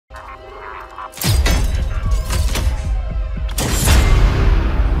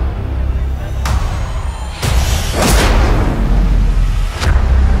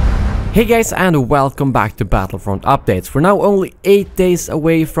Hey guys, and welcome back to Battlefront Updates. We're now only 8 days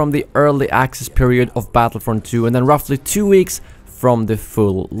away from the early access period of Battlefront 2 and then roughly 2 weeks from the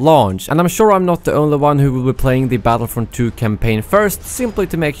full launch. And I'm sure I'm not the only one who will be playing the Battlefront 2 campaign first, simply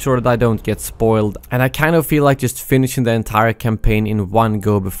to make sure that I don't get spoiled. And I kind of feel like just finishing the entire campaign in one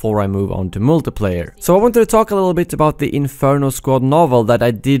go before I move on to multiplayer. So I wanted to talk a little bit about the Inferno Squad novel that I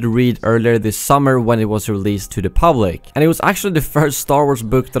did read earlier this summer when it was released to the public. And it was actually the first Star Wars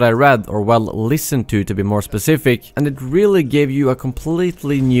book that I read, or well, listened to be more specific. And it really gave you a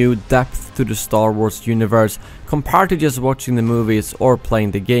completely new depth to the Star Wars universe compared to just watching the movies or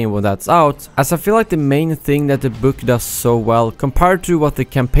playing the game when that's out, as I feel like the main thing that the book does so well compared to what the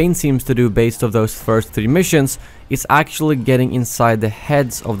campaign seems to do based on those first 3 missions is actually getting inside the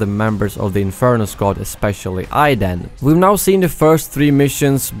heads of the members of the Inferno Squad, especially Aiden. We've now seen the first 3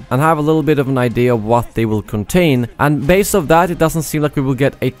 missions and have a little bit of an idea of what they will contain, and based off that it doesn't seem like we will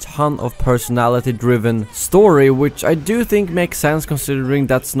get a ton of personality driven story, which I do think makes sense considering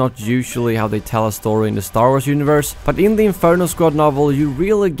that's not usually how they tell a story in the Star Wars universe. But in the Inferno Squad novel you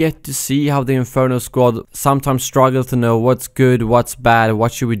really get to see how the Inferno Squad sometimes struggle to know what's good, what's bad,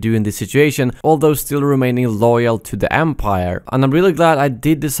 what should we do in this situation, although still remaining loyal to the Empire. And I'm really glad I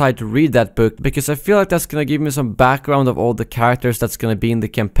did decide to read that book, because I feel like that's gonna give me some background of all the characters that's gonna be in the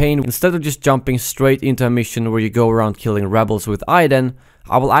campaign. Instead of just jumping straight into a mission where you go around killing rebels with Aiden,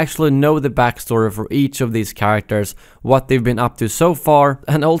 I will actually know the backstory for each of these characters, what they've been up to so far,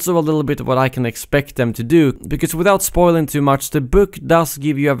 and also a little bit of what I can expect them to do, because without spoiling too much, the book does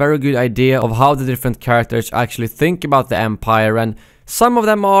give you a very good idea of how the different characters actually think about the Empire, and some of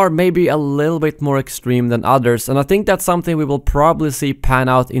them are maybe a little bit more extreme than others, and I think that's something we will probably see pan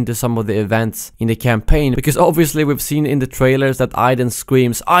out into some of the events in the campaign, because obviously we've seen in the trailers that Aiden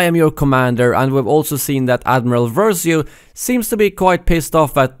screams, "I am your commander," and we've also seen that Admiral Versio seems to be quite pissed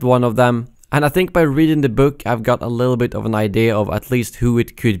off at one of them. And I think by reading the book I've got a little bit of an idea of at least who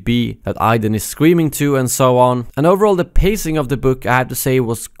it could be that Aiden is screaming to and so on. And overall the pacing of the book, I have to say,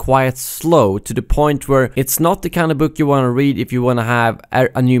 was quite slow, to the point where it's not the kind of book you want to read if you want to have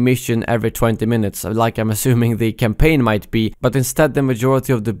a new mission every 20 minutes, like I'm assuming the campaign might be, but instead the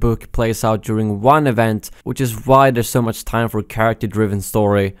majority of the book plays out during one event, which is why there's so much time for character driven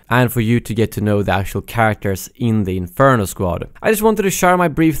story and for you to get to know the actual characters in the Inferno Squad. I just wanted to share my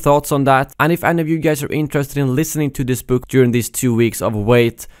brief thoughts on that. And if any of you guys are interested in listening to this book during these 2 weeks of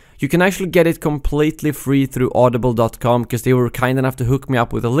wait, you can actually get it completely free through audible.com, because they were kind enough to hook me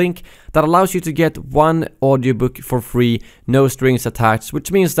up with a link that allows you to get 1 audiobook for free, no strings attached,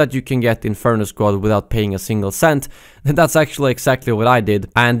 which means that you can get Inferno Squad without paying a single cent. And that's actually exactly what I did.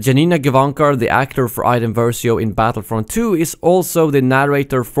 And Janina Gavankar, the actor for Aiden Versio in Battlefront 2, is also the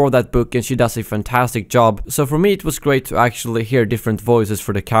narrator for that book, and she does a fantastic job. So for me it was great to actually hear different voices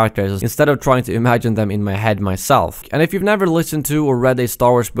for the characters instead of trying to imagine them in my head myself. And if you've never listened to or read a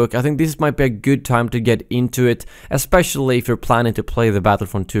Star Wars book, I think this might be a good time to get into it, especially if you're planning to play the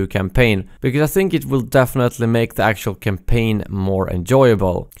Battlefront 2 campaign, because I think it will definitely make the actual campaign more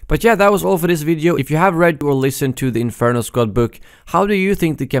enjoyable. But yeah, that was all for this video. If you have read or listened to the Inferno Squad book, how do you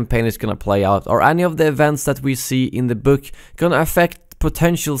think the campaign is gonna play out? Are any of the events that we see in the book gonna affect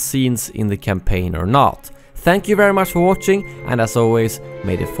potential scenes in the campaign or not? Thank you very much for watching, and as always,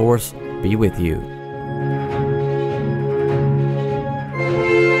 may the Force be with you.